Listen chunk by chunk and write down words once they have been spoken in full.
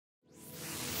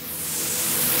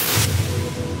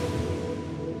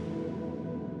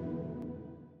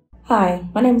Hi,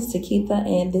 my name is Taketha,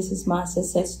 and this is my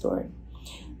success story.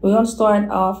 We're going to start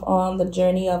off on the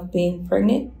journey of being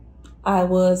pregnant. I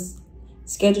was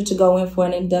scheduled to go in for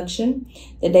an induction.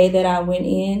 The day that I went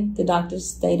in, the doctor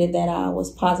stated that I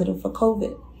was positive for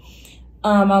COVID.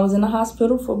 I was in the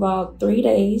hospital for about 3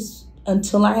 days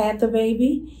until I had the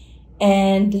baby,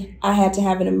 and I had to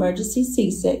have an emergency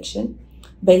C-section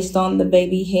based on the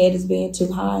baby head is being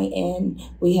too high, and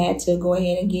we had to go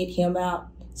ahead and get him out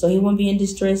so he wouldn't be in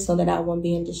distress, so that I wouldn't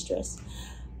be in distress.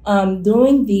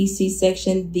 During the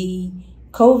C-section, the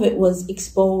COVID was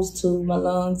exposed to my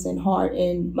lungs and heart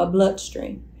and my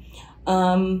bloodstream.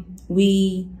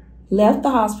 We left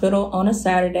the hospital on a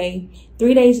Saturday.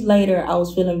 3 days later, I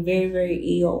was feeling very,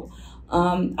 very ill.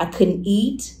 I couldn't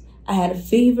eat. I had a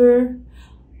fever.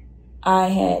 I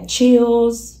had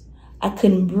chills. I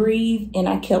couldn't breathe, and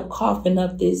I kept coughing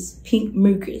up this pink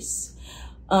mucus.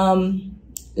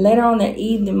 Later on that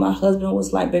evening, my husband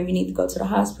was like, baby, you need to go to the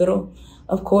hospital.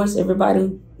 Of course,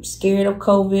 everybody was scared of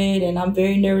COVID, and I'm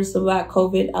very nervous about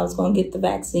COVID. I was going to get the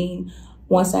vaccine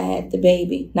once I had the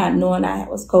baby, not knowing I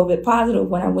was COVID positive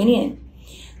when I went in.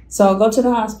 So I go to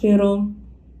the hospital,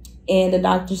 and the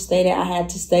doctor stated I had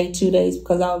to stay 2 days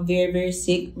because I was very, very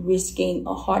sick, risking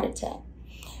a heart attack.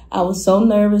 I was so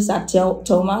nervous. I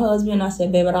told my husband, I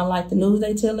said, babe, I don't like the news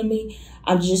they telling me.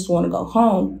 I just want to go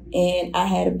home. And I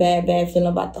had a bad feeling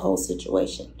about the whole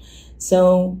situation.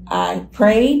 So I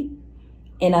prayed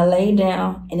and I laid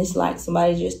down, and it's like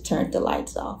somebody just turned the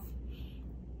lights off.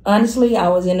 Honestly, I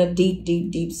was in a deep,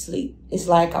 deep, deep sleep. It's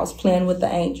like I was playing with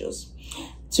the angels.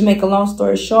 To make a long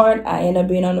story short, I ended up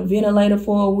being on a ventilator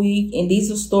for a week. And these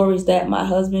are stories that my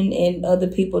husband and other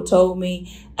people told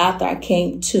me after I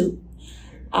came to.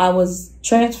 I was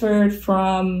transferred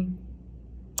from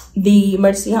the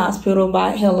emergency hospital by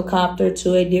helicopter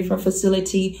to a different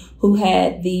facility who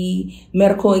had the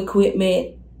medical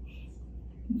equipment,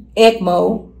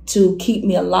 ECMO, to keep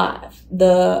me alive.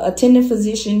 The attending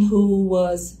physician who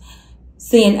was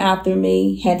seeing after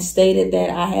me had stated that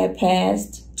I had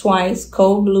passed twice,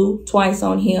 cold blue, twice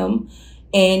on him.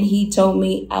 And he told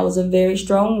me I was a very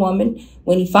strong woman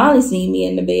when he finally seen me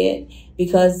in the bed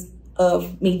because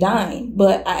of me dying.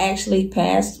 But I actually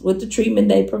passed with the treatment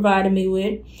they provided me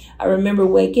with. I remember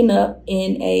waking up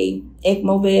in a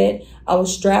ECMO bed. I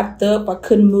was strapped up. I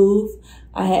couldn't move.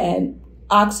 I had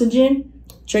oxygen,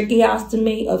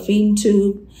 tracheostomy, a feeding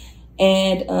tube,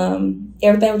 and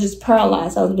everything was just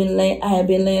paralyzed. I had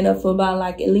been laying up for about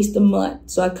like at least a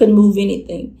month, so I couldn't move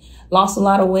anything. Lost a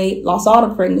lot of weight, lost all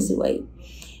the pregnancy weight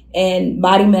and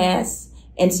body mass.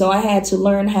 And so I had to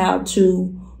learn how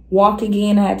to walk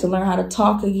again. I had to learn how to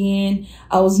talk again.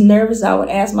 I was nervous. I would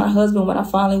ask my husband when I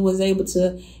finally was able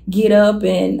to get up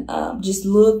and just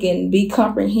look and be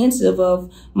comprehensive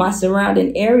of my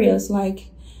surrounding areas.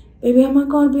 Like, baby, am I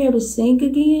going to be able to sing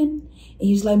again? And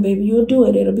he's like, baby, you'll do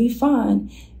it. It'll be fine.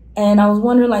 And I was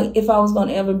wondering like if I was going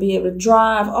to ever be able to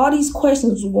drive. All these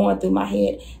questions were going through my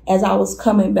head as I was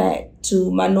coming back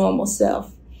to my normal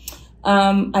self.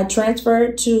 I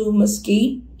transferred to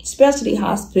Mesquite Specialty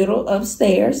Hospital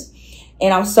upstairs,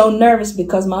 and I was so nervous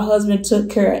because my husband took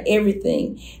care of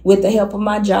everything with the help of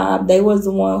my job. They was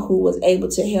the one who was able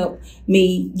to help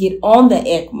me get on the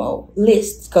ECMO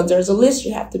list because there's a list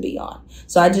you have to be on.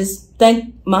 So I just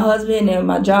thank my husband and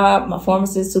my job, my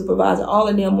pharmacist, supervisor, all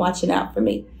of them watching out for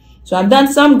me. So I've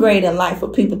done some great in life for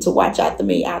people to watch out for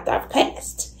me after I've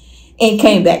passed and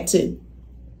came back to.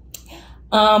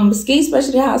 Mesquite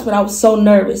Specialty Hospital, I was so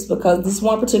nervous because this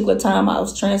one particular time I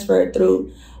was transferred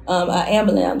through an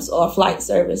ambulance or a flight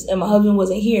service, and my husband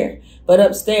wasn't here. But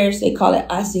upstairs, they call it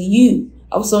ICU.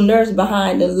 I was so nervous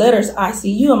behind the letters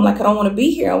ICU. I'm like, I don't want to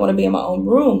be here. I want to be in my own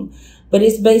room. But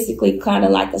it's basically kind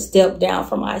of like a step down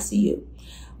from ICU.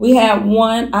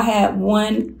 I had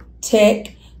one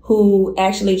tech who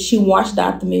actually, she watched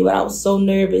after me, but I was so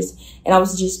nervous and I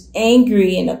was just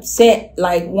angry and upset.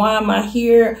 Like, why am I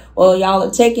here? Well, y'all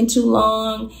are taking too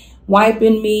long,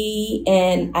 wiping me,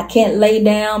 and I can't lay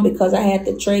down because I had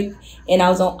the trach and I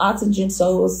was on oxygen,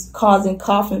 so it was causing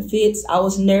coughing fits. I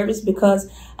was nervous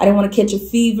because I didn't want to catch a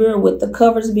fever with the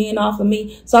covers being off of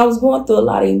me. So I was going through a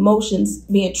lot of emotions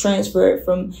being transferred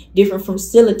from different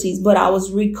facilities, but I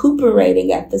was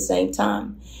recuperating at the same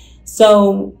time.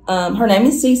 So her name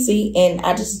is Cece, and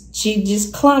she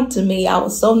just clung to me. I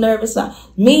was so nervous.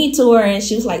 Me to her, and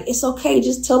she was like, it's okay.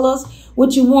 Just tell us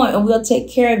what you want and we'll take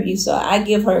care of you. So I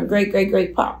give her great, great,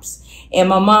 great props. And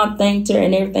my mom thanked her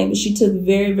and everything, but she took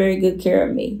very, very good care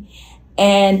of me.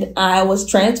 And I was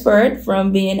transferred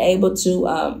from being able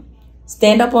to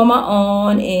stand up on my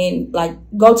own and like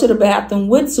go to the bathroom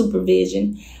with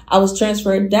supervision. I was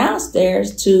transferred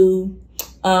downstairs to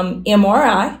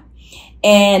MRI.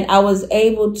 And I was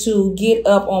able to get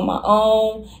up on my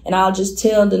own, and I'll just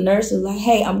tell the nurses, like,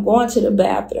 hey, I'm going to the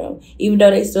bathroom, even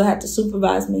though they still have to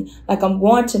supervise me. Like, I'm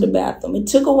going to the bathroom. It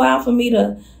took a while for me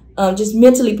to just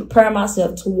mentally prepare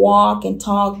myself to walk and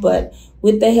talk, but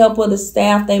with the help of the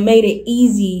staff, they made it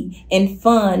easy and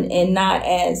fun and not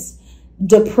as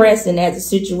depressing as the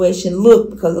situation looked,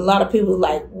 because a lot of people were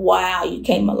like, wow, you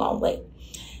came a long way.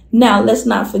 Now, let's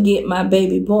not forget my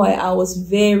baby boy. I was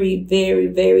very, very,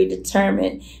 very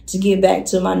determined to get back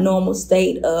to my normal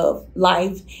state of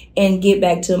life and get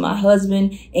back to my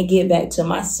husband and get back to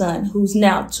my son, who's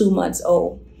now 2 months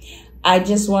old. I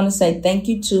just want to say thank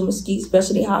you to Mesquite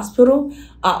Specialty Hospital.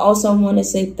 I also want to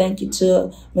say thank you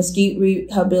to Mesquite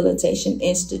Rehabilitation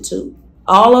Institute.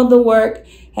 All of the work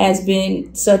has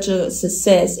been such a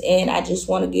success, and I just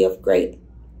want to give great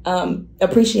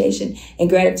appreciation and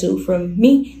gratitude from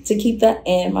me, Taketha,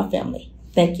 and my family.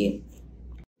 Thank you.